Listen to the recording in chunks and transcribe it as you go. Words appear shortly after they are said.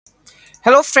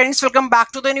Hello friends, welcome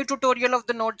back to the new tutorial of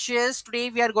the Node.js.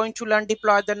 Today we are going to learn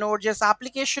deploy the Node.js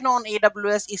application on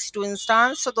AWS EC2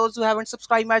 instance. So those who haven't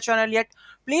subscribed my channel yet,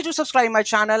 please do subscribe my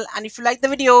channel. And if you like the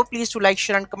video, please do like,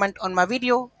 share and comment on my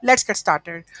video. Let's get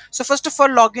started. So first of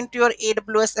all, log into your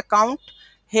AWS account.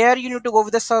 Here you need to go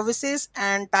with the services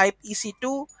and type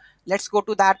EC2. Let's go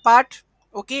to that part.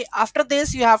 Okay, after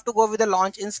this you have to go with the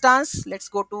launch instance. Let's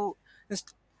go to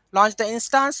launch the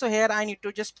instance. So here I need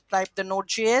to just type the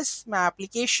Node.js, my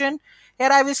application. Here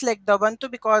I will select the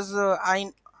Ubuntu because I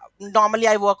normally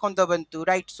I work on the Ubuntu,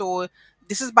 right? So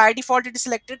this is by default it is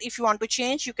selected. If you want to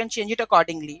change, you can change it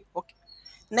accordingly. Okay.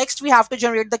 Next we have to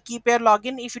generate the key pair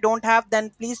login. If you don't have,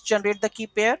 then please generate the key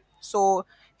pair. So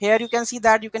here you can see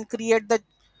that you can create the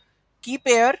key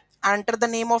pair, enter the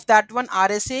name of that one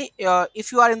RSA.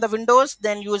 If you are in the Windows,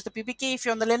 then use the ppk. If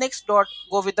you're on the Linux, dot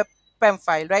go with the pem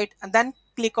file, right? And then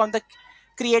click on the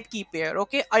create key pair.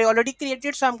 Okay, I already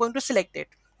created, so I'm going to select it,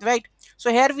 right? So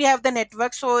here we have the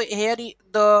network. So here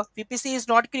the VPC is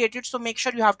not created, so make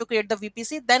sure you have to create the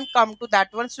VPC, then come to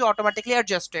that one, so you automatically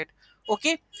adjust it.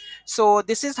 Okay, so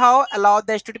this is how allow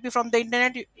the HTTP from the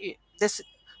internet. This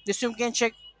you can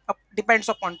check, depends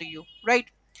upon to you, right?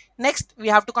 Next we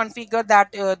have to configure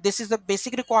that this is the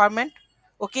basic requirement.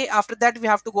 Okay, after that we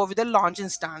have to go with the launch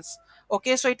instance.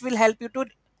 Okay, so it will help you to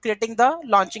creating the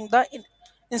launching the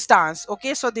instance.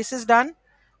 Okay, so this is done.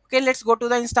 Okay, let's go to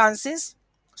the instances.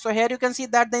 So here you can see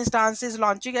that the instance is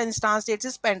launching and instance status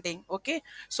is pending. Okay,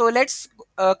 so let's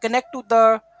connect to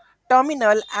the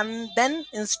terminal and then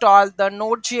install the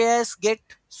Node.js git,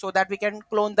 so that we can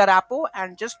clone the repo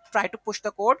and just try to push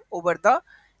the code over the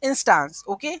instance.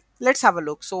 Okay, let's have a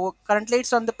look. So currently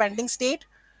it's on the pending state.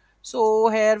 So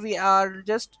here we are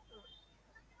just,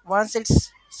 once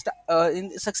it's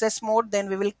in success mode, then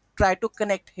we will try to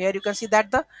connect. Here you can see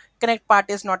that the connect part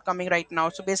is not coming right now,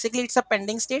 so basically it's a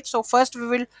pending state. So first we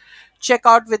will check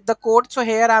out with the code. So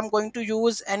here I'm going to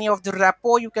use any of the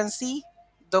repo. You can see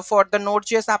the for the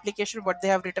Node.js application what they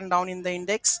have written down in the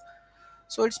index.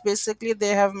 So it's basically they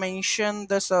have mentioned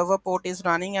the server port is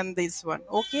running and this one.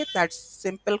 Okay, that's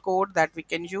simple code that we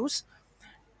can use.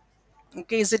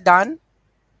 Okay, is it done?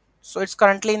 So it's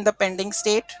currently in the pending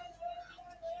state.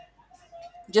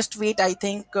 Just wait, I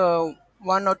think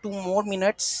 1 or 2 more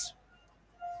minutes.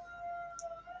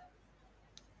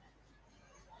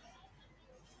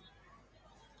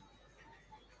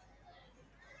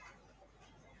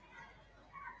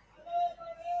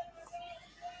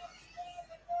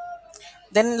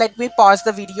 Then let me pause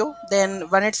the video. Then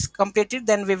when it's completed,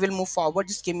 then we will move forward.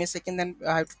 Just give me a second, then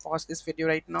I have to pause this video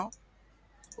right now.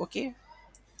 Okay,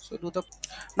 so do the,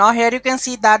 now here you can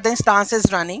see that the instance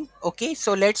is running. Okay,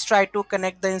 so let's try to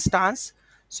connect the instance.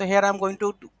 So here I'm going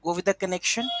to go with the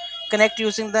connection, connect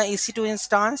using the EC2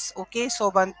 instance. Okay,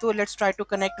 so Ubuntu, let's try to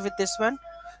connect with this one.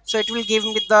 So it will give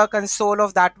me the console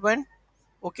of that one.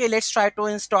 Okay, let's try to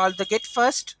install the git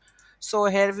first. So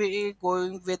here we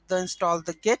going with the install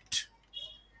the git.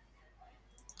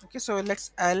 Okay, so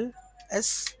let's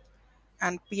ls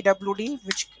and pwd,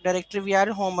 which directory we are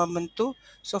in, home Ubuntu.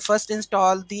 So first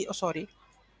install the, oh sorry,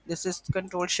 this is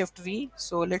control shift v.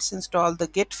 So let's install the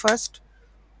git first.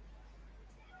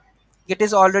 Git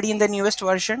is already in the newest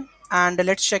version, and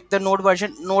let's check the node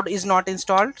version. Node is not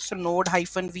installed, so node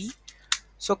hyphen v.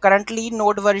 So currently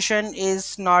node version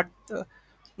is not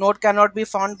node cannot be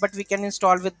found, but we can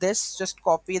install with this. Just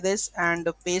copy this and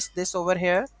paste this over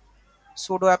here.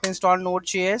 Sudo app install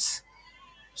node.js.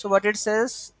 So what it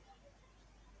says,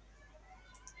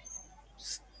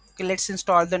 okay, let's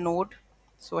install the node.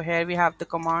 So here we have the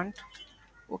command.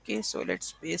 Okay, so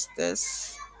let's paste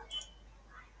this.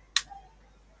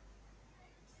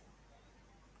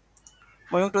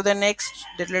 Moving to the next,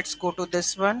 then let's go to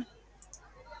this one.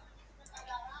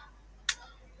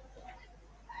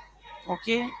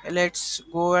 Okay, let's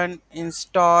go and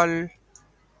install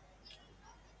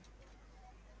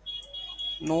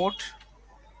node.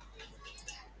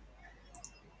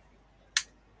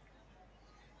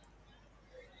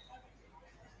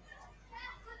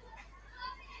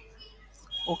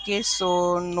 Okay,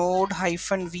 so node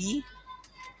hyphen v,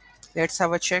 let's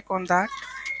have a check on that.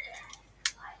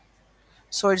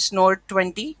 So it's node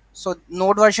 20. So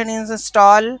node version is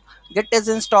installed, git is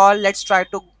installed. Let's try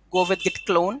to go with git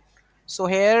clone. So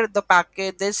here the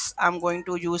package, this I'm going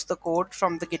to use the code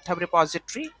from the GitHub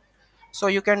repository. So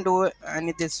you can do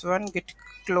any this one, git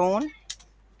clone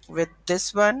with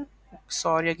this one.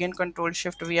 Sorry, again control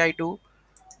shift v I do.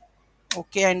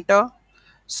 Okay, enter.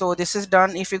 So this is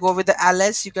done. If you go with the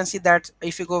ls, you can see that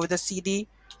if you go with the cd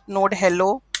node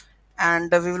hello, and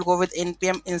we will go with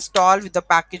npm install with the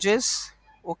packages.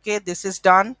 Okay, this is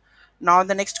done. Now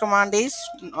the next command is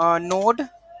node,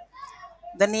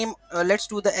 the name, let's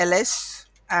do the ls,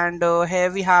 and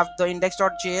here we have the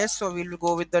index.js, so we'll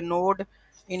go with the node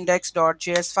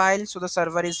index.js file. So the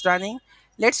server is running.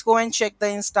 Let's go and check the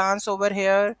instance over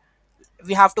here.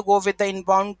 We have to go with the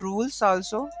inbound rules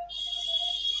also.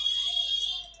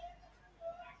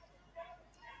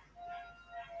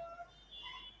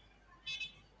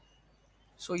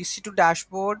 So EC2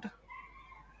 dashboard,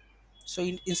 so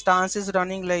instance is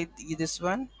running like this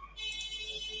one.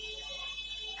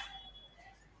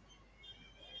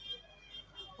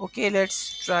 Okay,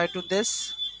 let's try to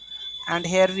this, and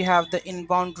here we have the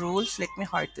inbound rules. Let me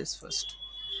hide this first.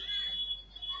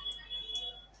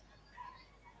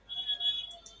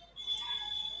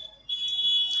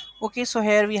 Okay, so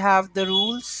here we have the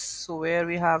rules. So where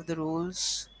we have the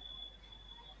rules,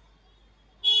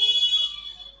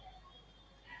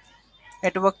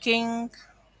 networking,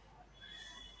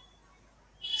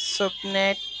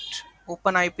 subnet,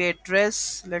 open IP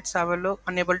address. Let's have a look.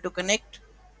 Unable to connect.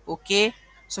 Okay,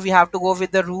 so we have to go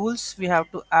with the rules. We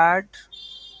have to add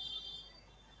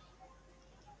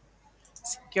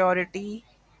security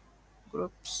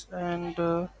groups, and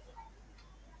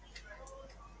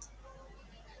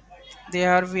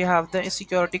there we have the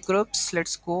security groups.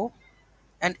 Let's go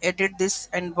and edit this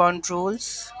inbound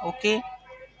rules. Okay,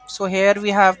 so here we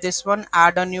have this one,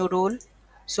 add a new rule.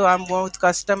 So I'm going with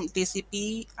custom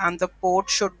TCP, and the port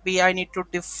should be, I need to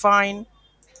define,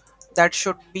 that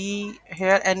should be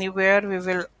here anywhere we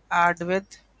will add with,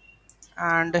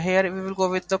 and here we will go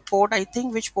with the port. I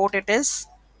think which port it is,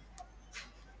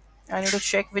 I need to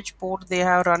check which port they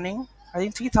have running. I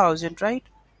think 3000, right?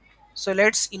 So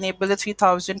let's enable the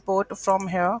 3000 port from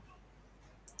here.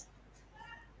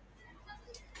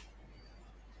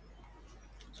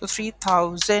 So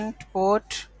 3000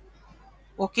 port.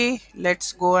 Okay,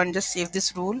 let's go and just save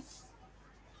this rule.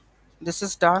 This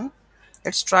is done.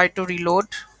 Let's try to reload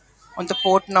on the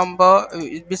port number,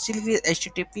 basically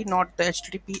HTTP, not the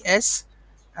HTTPS,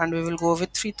 and we will go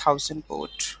with 3000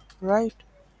 port, right?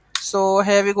 So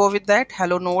here we go with that.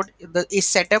 Hello node is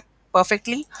set up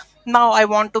perfectly. Now I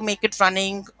want to make it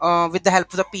running with the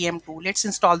help of the PM2. Let's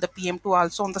install the PM2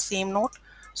 also on the same node.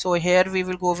 So here we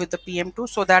will go with the PM2,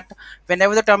 so that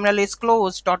whenever the terminal is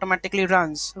closed, it automatically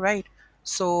runs, right?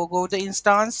 So go to the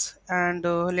instance, and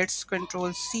let's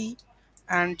control C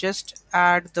and just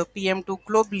add the PM2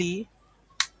 globally.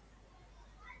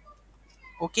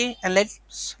 Okay, and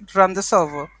let's run the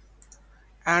server.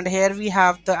 And here we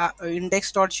have the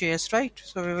index.js, right?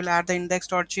 So we will add the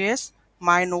index.js,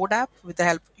 my node app. With the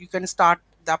help, you can start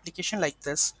the application like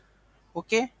this.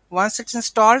 Okay, once it's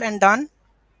installed and done,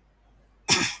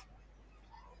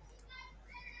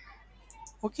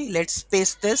 okay, let's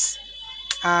paste this,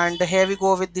 and here we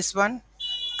go with this one.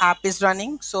 App is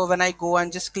running. So when I go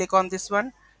and just click on this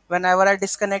one, whenever I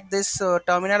disconnect this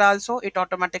terminal also, it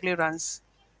automatically runs.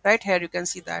 Right here you can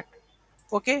see that.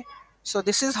 Okay, so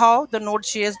this is how the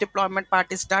Node.js deployment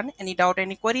part is done. Any doubt,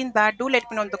 any query in that, do let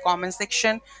me know in the comment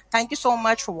section. Thank you so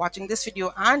much for watching this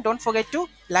video, and don't forget to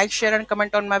like, share and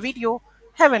comment on my video.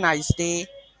 Have a nice day.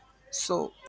 So